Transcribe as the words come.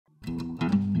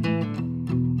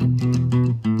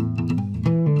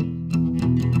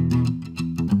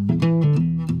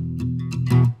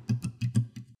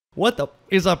What the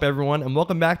is up, everyone, and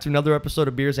welcome back to another episode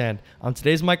of Beers and. On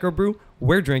today's Microbrew,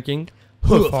 we're drinking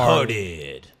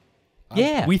Hoof-hearted.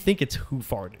 Yeah. We think it's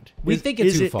Hoof-hearted. We think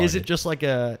it's Hoof-hearted. Is it just like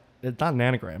it's not an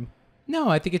anagram? No,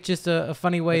 I think it's just a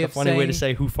funny way of saying... a funny way to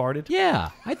say Hoof-hearted?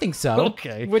 Yeah, I think so.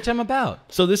 Okay. Which I'm about.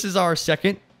 So this is our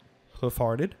second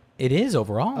Hoof-hearted. It is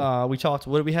overall. We talked,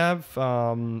 what do we have?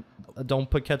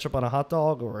 Don't put ketchup on a hot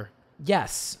dog, or...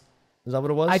 Yes. Is that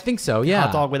what it was? I think so, yeah.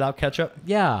 Hot dog without ketchup?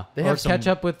 Yeah. They or have some,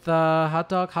 ketchup with hot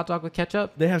dog with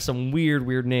ketchup. They have some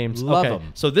weird names. Love okay,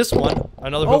 them. So this one,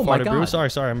 another Oh Hoof-hearted my brew. God.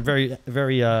 Sorry, I'm very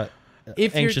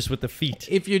anxious with the feet.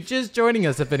 If you're just joining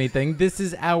us, if anything, this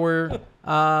is our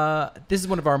this is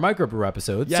one of our microbrew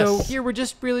episodes. Yes. So here we're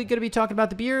just really going to be talking about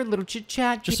the beer, a little chit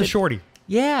chat. Just a shorty.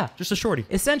 Yeah. Just a shorty.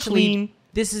 Essentially, Clean.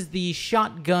 this is the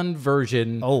shotgun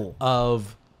version Oh.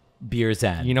 of Beer's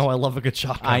End. You know I love a good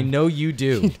shotgun. I know you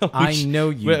do. I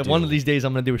know you do. One of these days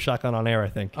I'm going to do a shotgun on air, I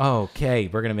think. Okay,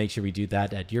 we're going to make sure we do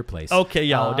that at your place. Okay,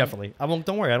 yeah, definitely. I won't.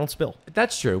 Don't worry, I don't spill.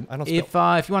 That's true. I don't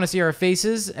if you want to see our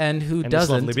faces and who And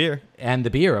doesn't, this lovely beer. and the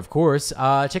beer, of course,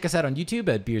 check us out on YouTube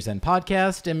at Beers End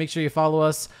Podcast, and make sure you follow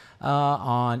us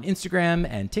on Instagram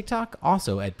and TikTok,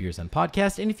 also at Beers End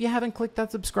Podcast. And if you haven't clicked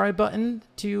that subscribe button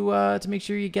to make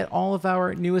sure you get all of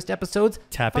our newest episodes,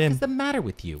 Tap what in. is the matter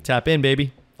with you? Tap in,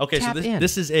 baby. Okay, Tap so in.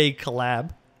 this is a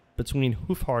collab between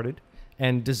Hoof-hearted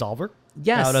and Dssolvr.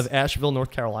 Yes. Out of Asheville, North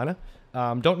Carolina.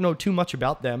 Don't know too much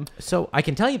about them. So I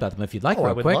can tell you about them if you'd like, Oh, I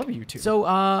real would quick. love you to. So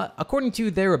according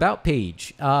to their About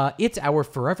page, it's our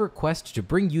forever quest to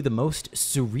bring you the most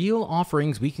surreal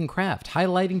offerings we can craft,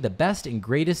 highlighting the best and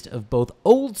greatest of both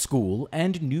old school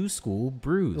and new school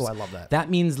brews. Oh, I love that.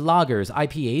 That means lagers,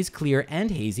 IPAs, clear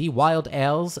and hazy, wild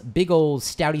ales, big old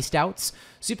stouty stouts,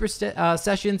 super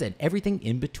sessions, and everything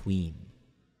in between.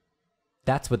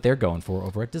 That's what they're going for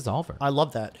over at Dssolvr. I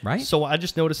love that. Right? So I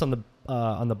just noticed on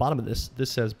the bottom of this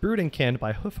says brewed and canned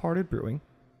by Hoof-hearted Brewing.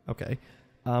 Okay.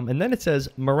 And then it says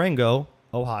Marengo,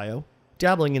 Ohio,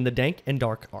 dabbling in the dank and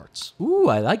dark arts. Ooh,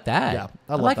 I like that. Yeah,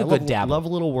 I like a good dabble. Love a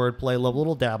little wordplay. Love a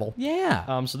little dabble.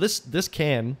 Yeah. So this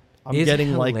can I'm Is getting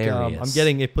hilarious. I'm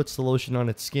getting it puts the lotion on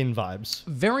its skin vibes.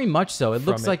 Very much so. It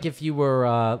looks it. like if you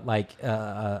were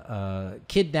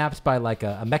kidnapped by like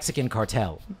a Mexican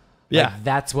cartel. Yeah. Like,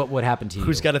 that's what would happen to you.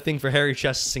 Who's got a thing for hairy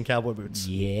chests and cowboy boots?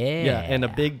 Yeah. Yeah, and a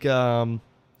big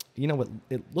you know what?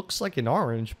 It looks like an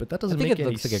orange, but that doesn't I think make it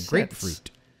any looks like a sense.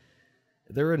 grapefruit.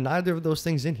 There are neither of those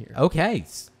things in here. Okay.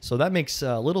 So that makes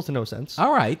little to no sense.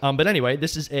 All right. But anyway,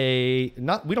 this is we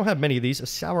don't have many of these, a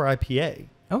sour IPA.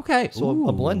 Okay. So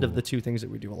a blend of the two things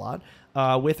that we do a lot,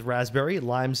 with raspberry,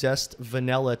 lime zest,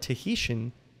 vanilla,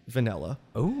 Tahitian vanilla,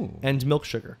 and milk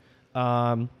sugar.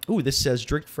 This says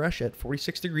drink fresh at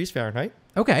 46 degrees Fahrenheit.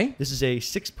 Okay. This is a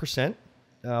 6%,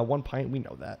 1 pint. We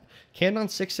know that. Canned on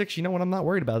 6.6. You know what? I'm not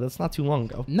worried about it. That's not too long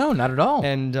ago. No, not at all.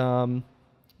 And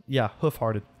yeah,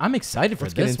 Hoof-hearted. I'm excited for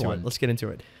this one. Let's get into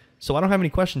it. So I don't have any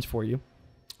questions for you.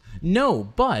 No,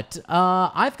 but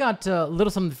I've got a little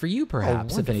something for you,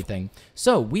 perhaps, if anything.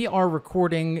 So we are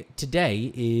recording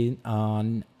today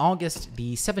on August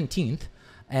the 17th,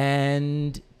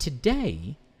 and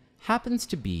today happens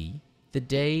to be the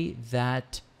day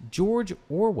that George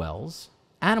Orwell's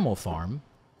Animal Farm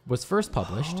was first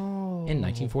published in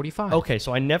 1945. Okay,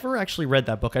 so I never actually read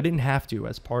that book. I didn't have to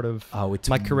as part of it's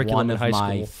my curriculum in high one of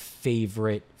my school.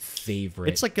 favorite.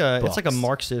 It's like a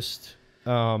Marxist.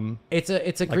 It's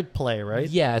a play, right?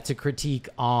 Yeah, it's a critique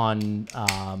on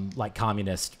like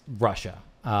communist Russia,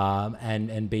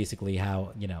 and basically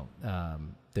how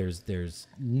there's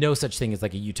no such thing as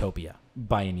like a utopia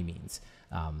by any means.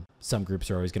 Some groups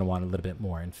are always going to want a little bit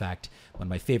more. In fact, one of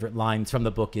my favorite lines from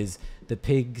the book is the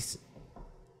pigs.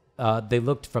 They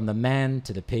looked from the man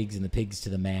to the pigs and the pigs to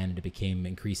the man, and it became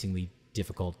increasingly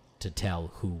difficult to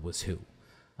tell who was who.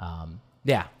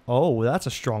 Yeah. Oh, that's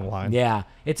a strong line. Yeah.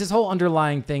 It's this whole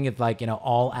underlying thing of like,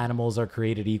 all animals are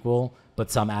created equal,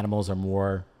 but some animals are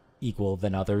more equal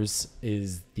than others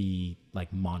is the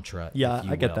like mantra. Yeah, if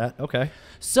you I get will. that. Okay.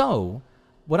 So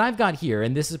what I've got here,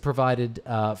 and this is provided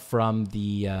from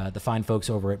the fine folks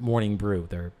over at Morning Brew.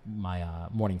 They're my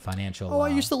morning financial. Oh, I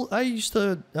used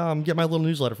to get my little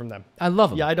newsletter from them. I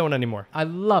love them. Yeah, I don't anymore. I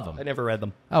love them. I never read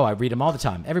them. Oh, I read them all the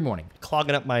time, every morning.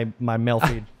 Clogging up my mail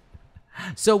feed.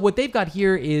 So what they've got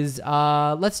here is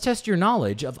let's test your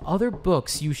knowledge of other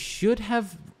books you should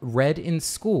have read in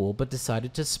school but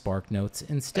decided to spark notes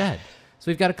instead. So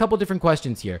we've got a couple different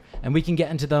questions here, and we can get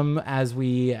into them as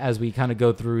we kind of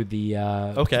go through the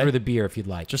through the beer if you'd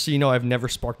like. Just so you know, I've never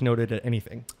spark noted at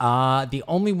anything. The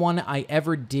only one I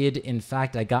ever did, in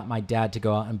fact, I got my dad to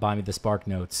go out and buy me the spark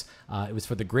notes. It was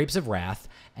for the Grapes of Wrath,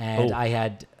 and I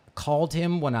had called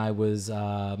him when I was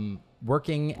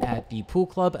working at the pool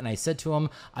club, and I said to him,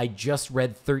 I just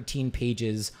read 13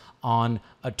 pages on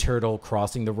a turtle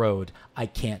crossing the road. I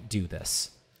can't do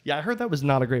this. Yeah, I heard that was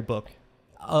not a great book.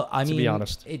 I mean, be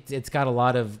honest. It's got a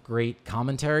lot of great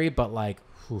commentary, but like,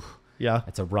 whew, Yeah.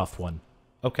 it's a rough one.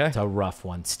 Okay. It's a rough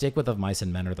one. Stick with Of Mice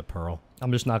and Men or The Pearl.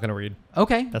 I'm just not going to read.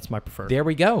 Okay. That's my preferred. There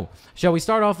we go. Shall we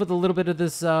start off with a little bit of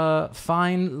this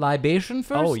fine libation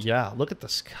first? Oh, yeah. Look at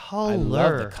this color. I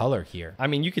love the color here. I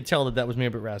mean, you could tell that was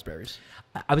made with raspberries.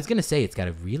 I was going to say it's got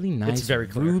a really nice very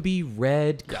clear. ruby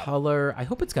red color. I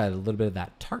hope it's got a little bit of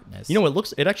that tartness. You know,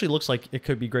 it actually looks like it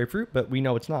could be grapefruit, but we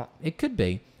know it's not. It could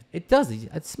be. It does.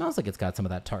 It smells like it's got some of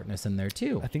that tartness in there,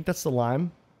 too. I think that's the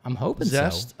lime I'm hoping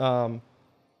zest. so.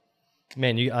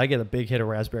 Man, I get a big hit of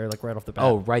raspberry like right off the bat.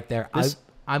 Oh, right there. This-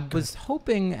 I was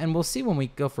hoping, and we'll see when we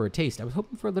go for a taste, I was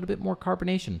hoping for a little bit more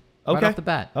carbonation right Okay. off the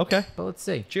bat. Okay. But let's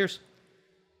see. Cheers.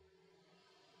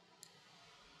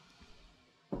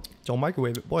 Don't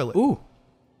microwave it. Boil it. Ooh.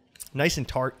 Nice and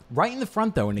tart. Right in the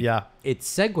front, though. And it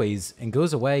segues and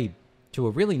goes away to a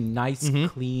really nice,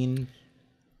 clean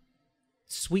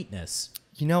sweetness.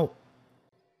 You know,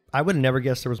 I would have never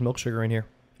guessed there was milk sugar in here.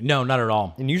 No, not at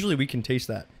all. And usually we can taste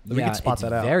that. We can spot it's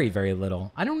that out. very, very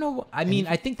little. I don't know. I mean,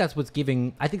 I think that's what's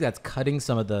giving. I think that's cutting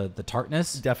some of the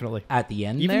tartness. Definitely. At the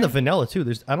end, Even there. the vanilla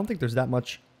too. I don't think there's that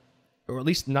much, or at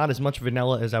least not as much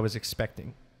vanilla as I was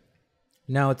expecting.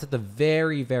 No, it's at the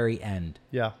very, very end.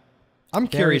 Yeah. I'm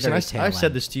Very, curious, very and tail I've said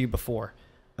end. this to you before,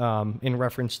 in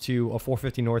reference to a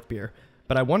 450 North beer.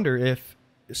 But I wonder if,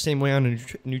 same way on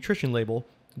a nutrition label,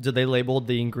 did they label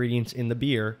the ingredients in the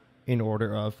beer in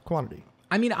order of quantity?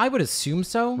 I mean, I would assume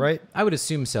so. Right? I would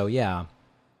assume so. Yeah.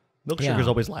 Milk Yeah. sugar's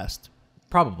always last.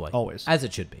 Probably. Always. As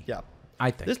it should be. Yeah.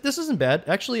 I think. This isn't bad.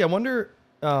 Actually, I wonder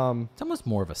It's almost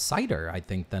more of a cider, I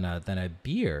think, than a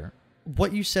beer.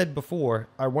 what you said before.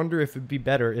 I wonder if it'd be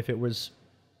better if it was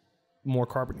more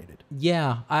carbonated.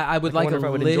 Yeah, I would Like, I like a wonder if I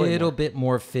would enjoy it little more. bit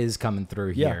more fizz coming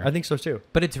through Yeah, here. I think so too.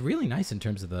 But it's really nice in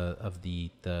terms of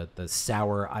the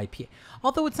sour IPA.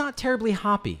 Although it's not terribly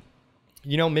hoppy.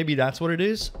 You know, maybe that's what it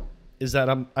is. Is that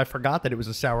I forgot that it was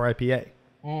a sour IPA.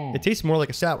 It tastes more like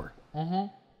a sour. And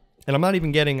I'm not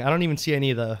even getting. I don't even see any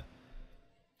of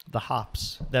the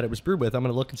hops that it was brewed with. I'm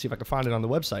gonna look and see if I can find it on the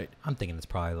website. I'm thinking it's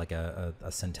probably like a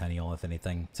centennial, if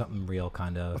anything, something real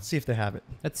kind of. Let's see if they have it.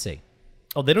 Let's see.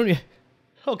 Oh, they don't.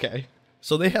 Okay,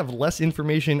 so they have less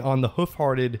information on the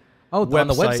Hoof-Hearted on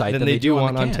the website than they do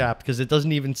on the can. Untapped, because it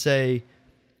doesn't even say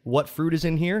what fruit is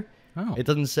in here. Oh. It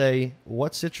doesn't say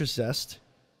what citrus zest,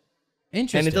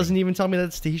 Interesting. and it doesn't even tell me that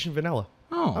it's Tahitian vanilla.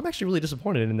 Oh. I'm actually really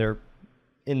disappointed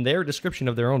in their description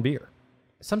of their own beer.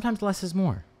 Sometimes less is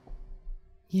more.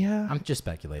 Yeah, I'm just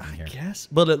speculating here. Yes,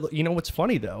 but you know what's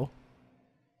funny though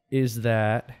is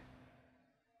that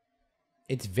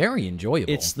It's very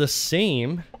enjoyable. it's the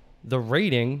same, the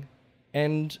rating,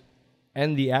 and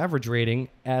the average rating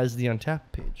as the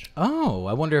Untapped page. Oh,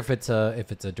 I wonder if it's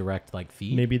a direct like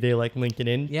feed. Maybe they like link it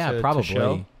in. Yeah, to probably.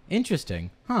 show.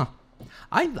 Interesting. Huh.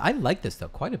 I like this though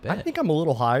quite a bit. I think I'm a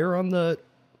little higher on the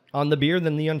beer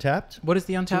than the Untapped. What is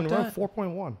the Untapped Around at?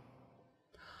 4.1.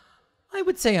 I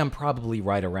would say I'm probably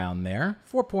right around there.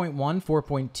 4.1,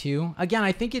 4.2. Again,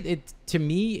 I think it to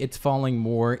me it's falling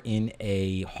more in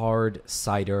a hard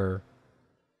cider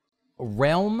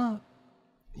realm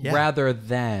rather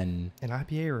than An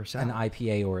IPA or a sour? an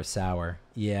IPA or a sour.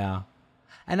 Yeah.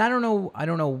 And I don't know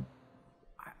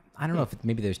if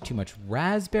maybe there's too much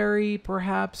raspberry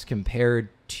perhaps compared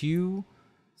to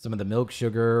some of the milk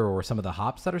sugar or some of the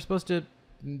hops that are supposed to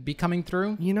be coming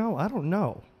through. You know, I don't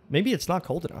know. Maybe it's not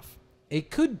cold enough. It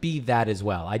could be that as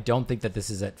well. I don't think that this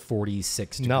is at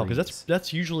 46 degrees. No, because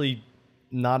that's usually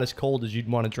not as cold as you'd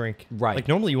want to drink. Right. Like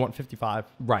normally you want 55,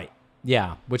 right.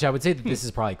 Yeah, which I would say that this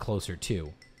is probably closer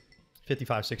to.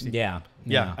 55, 60. Yeah.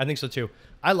 Yeah, I think so too.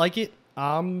 I like it.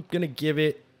 I'm going to give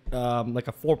it like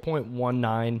a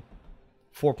 4.19,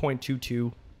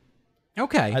 4.22.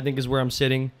 Okay. I think is where I'm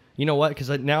sitting. You know what? Because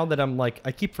now that I'm like,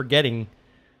 I keep forgetting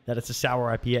that it's a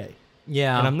sour IPA.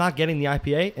 yeah. And I'm not getting the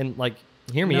IPA. And like,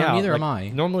 hear me No, out. neither like, am I.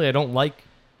 Normally I don't like,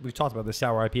 we've talked about the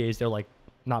sour IPAs. They're like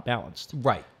not balanced.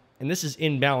 right. And this is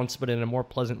in balance, but in a more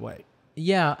pleasant way.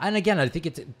 Yeah, and again, I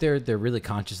think they're really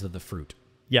conscious of the fruit,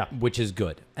 Yeah. which is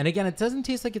good. And again, it doesn't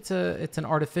taste like it's an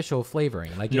artificial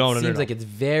flavoring. Like No, it no, seems no. like it's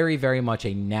very, very much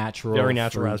a natural, Very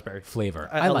natural fruit raspberry flavor.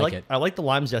 I like it. I like the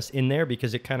lime zest in there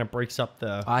because it kind of breaks up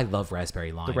the I love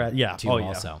raspberry lime. yeah. too, Oh yeah.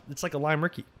 also. It's like a lime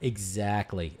Ricky,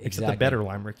 Exactly. except the better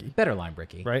lime Ricky, Better lime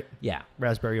bricky. right? Yeah.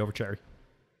 Raspberry over cherry.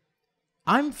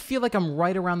 I feel like I'm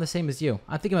right around the same as you.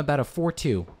 I think I'm about a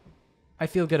 4.2. I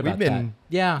feel good about that.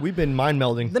 Yeah. We've been mind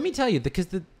melding. Let me tell you, because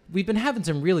we've been having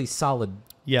some really solid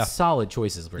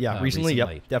choices. Recently,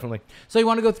 yep, definitely. So you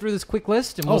want to go through this quick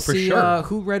list, and we'll see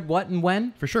who read what and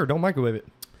when? For sure. Don't microwave it.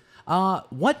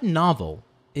 What novel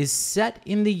is set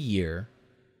in the year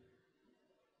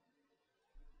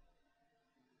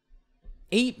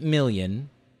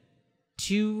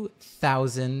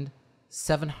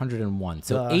 8,002,701?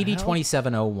 So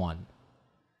 802701.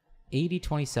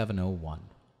 802701.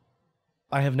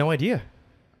 I have no idea.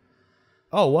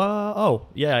 Oh,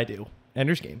 yeah, I do.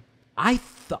 Ender's Game. I'm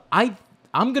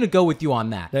gonna go with you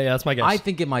on that. Yeah, that's my guess. I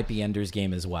think it might be Ender's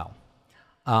Game as well.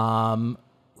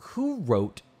 Who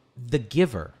wrote The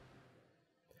Giver?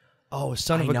 Oh,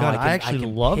 son of a gun! I actually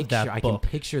love that book. I can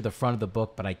picture the front of the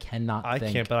book, but I cannot. I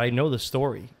can't, but I know the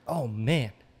story. Oh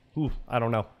man, ooh, I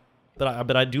don't know,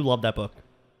 but I do love that book.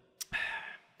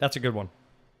 That's a good one.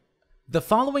 The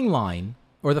following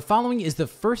is the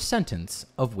first sentence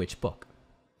of which book?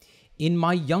 In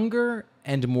my younger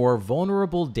and more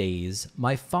vulnerable days,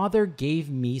 my father gave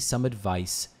me some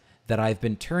advice that I've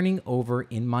been turning over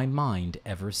in my mind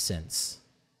ever since.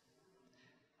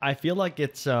 I feel like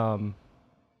it's the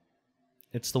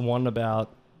one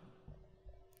about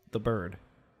the bird,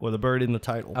 or the bird in the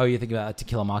title. Oh, you think about To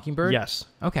Kill a Mockingbird? Yes.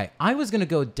 Okay, I was going to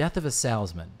go Death of a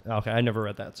Salesman. Okay, I never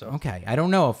read that, so. Okay, I don't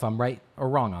know if I'm right or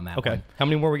wrong on that one. Okay, how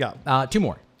many more we got? 2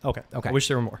 more. Okay. I wish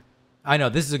there were more. I know,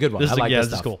 this is a good one. I like this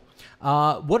stuff. This is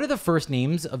cool. What are the first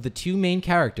names of the 2 main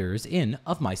characters in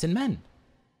Of Mice and Men?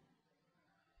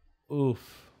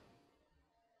 Oof.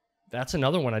 That's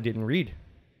another one I didn't read.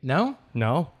 No?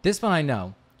 No. This one I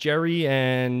know. Jerry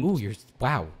and... Ooh,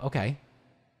 wow, okay.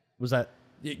 Was that...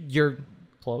 You're...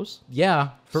 Close? Yeah,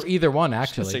 for either one,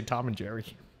 actually. I was going to say Tom and Jerry,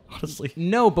 honestly.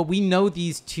 No, but we know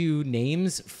these 2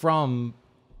 names from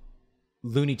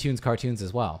Looney Tunes cartoons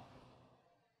as well.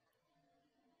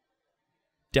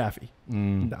 Daffy.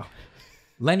 No.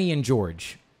 Lenny and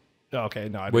George. Okay,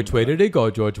 no. Which way did they go,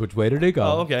 George? Which way did they go?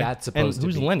 Oh, okay. That's supposed to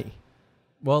be. Who's Lenny?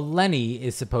 Well, Lenny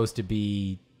is supposed to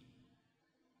be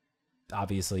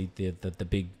obviously the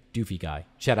big doofy guy.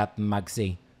 Shut up,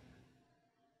 Mugsy.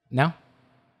 No?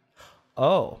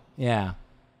 Oh. Yeah.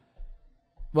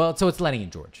 Well, so it's Lenny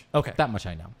and George. Okay. That much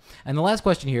I know. And the last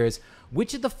question here is,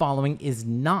 which of the following is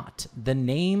not the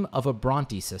name of a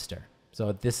Bronte sister?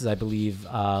 So this is, I believe,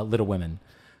 Little Women.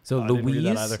 So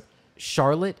Louise,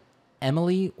 Charlotte,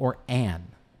 Emily, or Anne?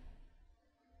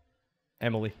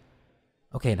 Emily.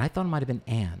 Okay, and I thought it might have been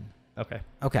Anne.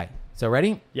 Okay. So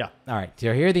ready? Yeah. All right.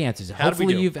 So here are the answers.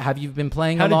 Hopefully you've been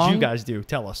playing along. How did you guys do?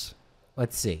 Tell us.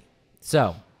 Let's see.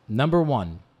 So, number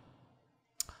 1.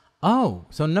 Oh,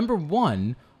 so number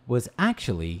 1 was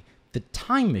actually The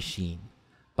Time Machine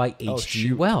by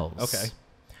H.G. Wells.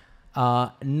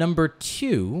 Okay. Number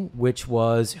 2, which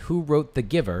was Who Wrote The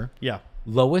Giver? Yeah.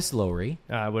 Lois Lowry.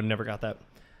 I would have never got that.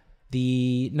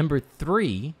 The number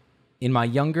 3, in my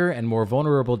younger and more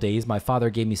vulnerable days, my father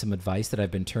gave me some advice that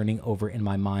I've been turning over in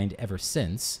my mind ever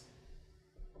since.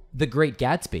 The Great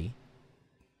Gatsby.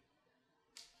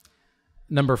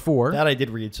 Number 4. That I did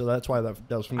read, so that's why that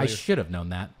was familiar. I should have known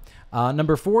that.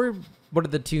 Number 4, what are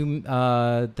the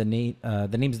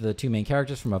names of the 2 main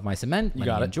characters from Of Mice and Men? You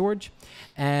got it. And George.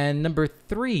 And number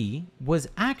 3 was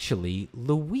actually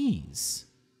Louise.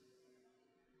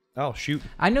 Oh, shoot.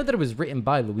 I know that it was written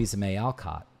by Louisa May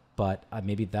Alcott, but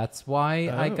maybe that's why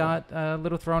I got a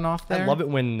little thrown off there. I love it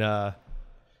when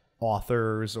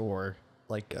authors or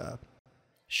like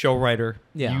show writer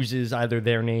uses either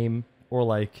their name or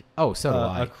like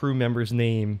a crew member's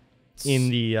name in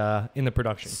the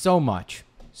production. So much.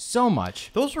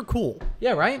 Those were cool.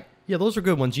 Yeah, right? Yeah, those are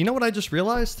good ones. You know what I just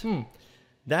realized?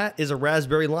 That is a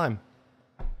raspberry lime.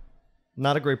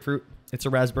 Not a grapefruit. It's a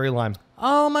raspberry lime.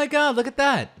 Oh my God! Look at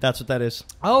that. That's what that is.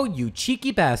 Oh, you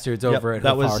cheeky bastards over at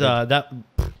that Hoof was that.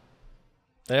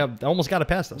 They almost got it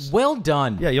past us. Well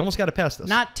done. Yeah, you almost got it past us.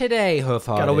 Not today, Hoof.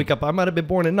 Got to wake up. I might have been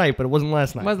born at night, but it wasn't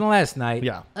last night. Wasn't last night.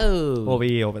 Yeah. Oh.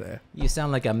 Over there. You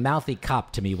sound like a mouthy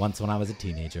cop to me once when I was a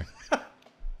teenager.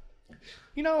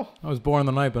 You know, I was born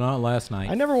the night, but not last night.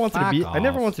 I never wanted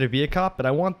to be a cop, but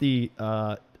I want the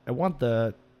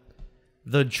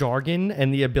jargon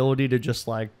and the ability to just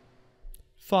like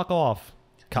fuck off,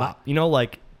 cop. You know,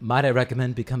 like might I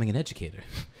recommend becoming an educator?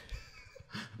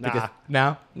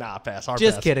 Nah, pass.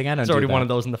 Just kidding. I don't. There's already one of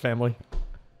those in the family.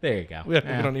 There you go. We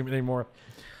don't need any more.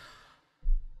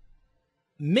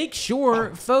 Make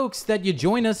sure, folks, that you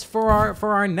join us for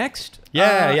our next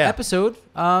episode.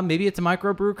 Maybe it's a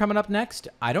microbrew coming up next.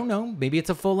 I don't know. Maybe it's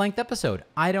a full-length episode.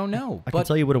 I don't know. I can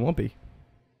tell you what it won't be.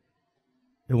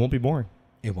 It won't be boring.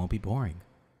 It won't be boring.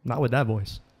 Not with that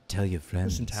voice. Tell your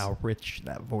friends. Listen to how rich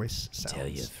that voice sounds. Tell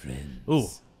your friends. Ooh,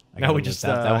 Now we just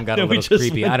that one got a we little just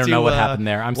creepy. went I don't know to, what happened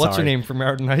there. I'm what's sorry. her name from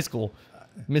Meriden High School?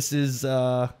 Mrs.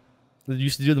 That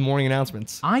used to do the morning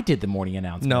announcements. I did the morning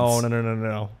announcements.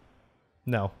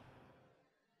 No.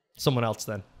 Someone else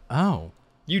then. Oh.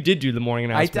 You did do the morning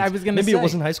announcements. I was going to say. Maybe it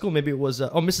wasn't high school. Maybe it was,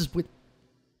 Mrs.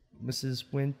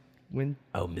 Win.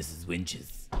 Oh, Mrs.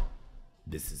 Winches.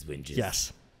 Mrs. Winches.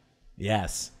 Yes.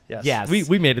 Yes. Yes. Yes.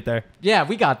 We made it there. Yeah,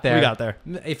 we got there. We got there.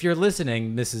 If you're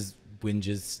listening, Mrs.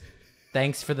 Winches,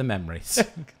 thanks for the memories.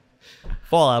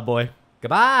 Fallout Boy.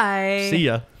 Goodbye. See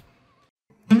ya.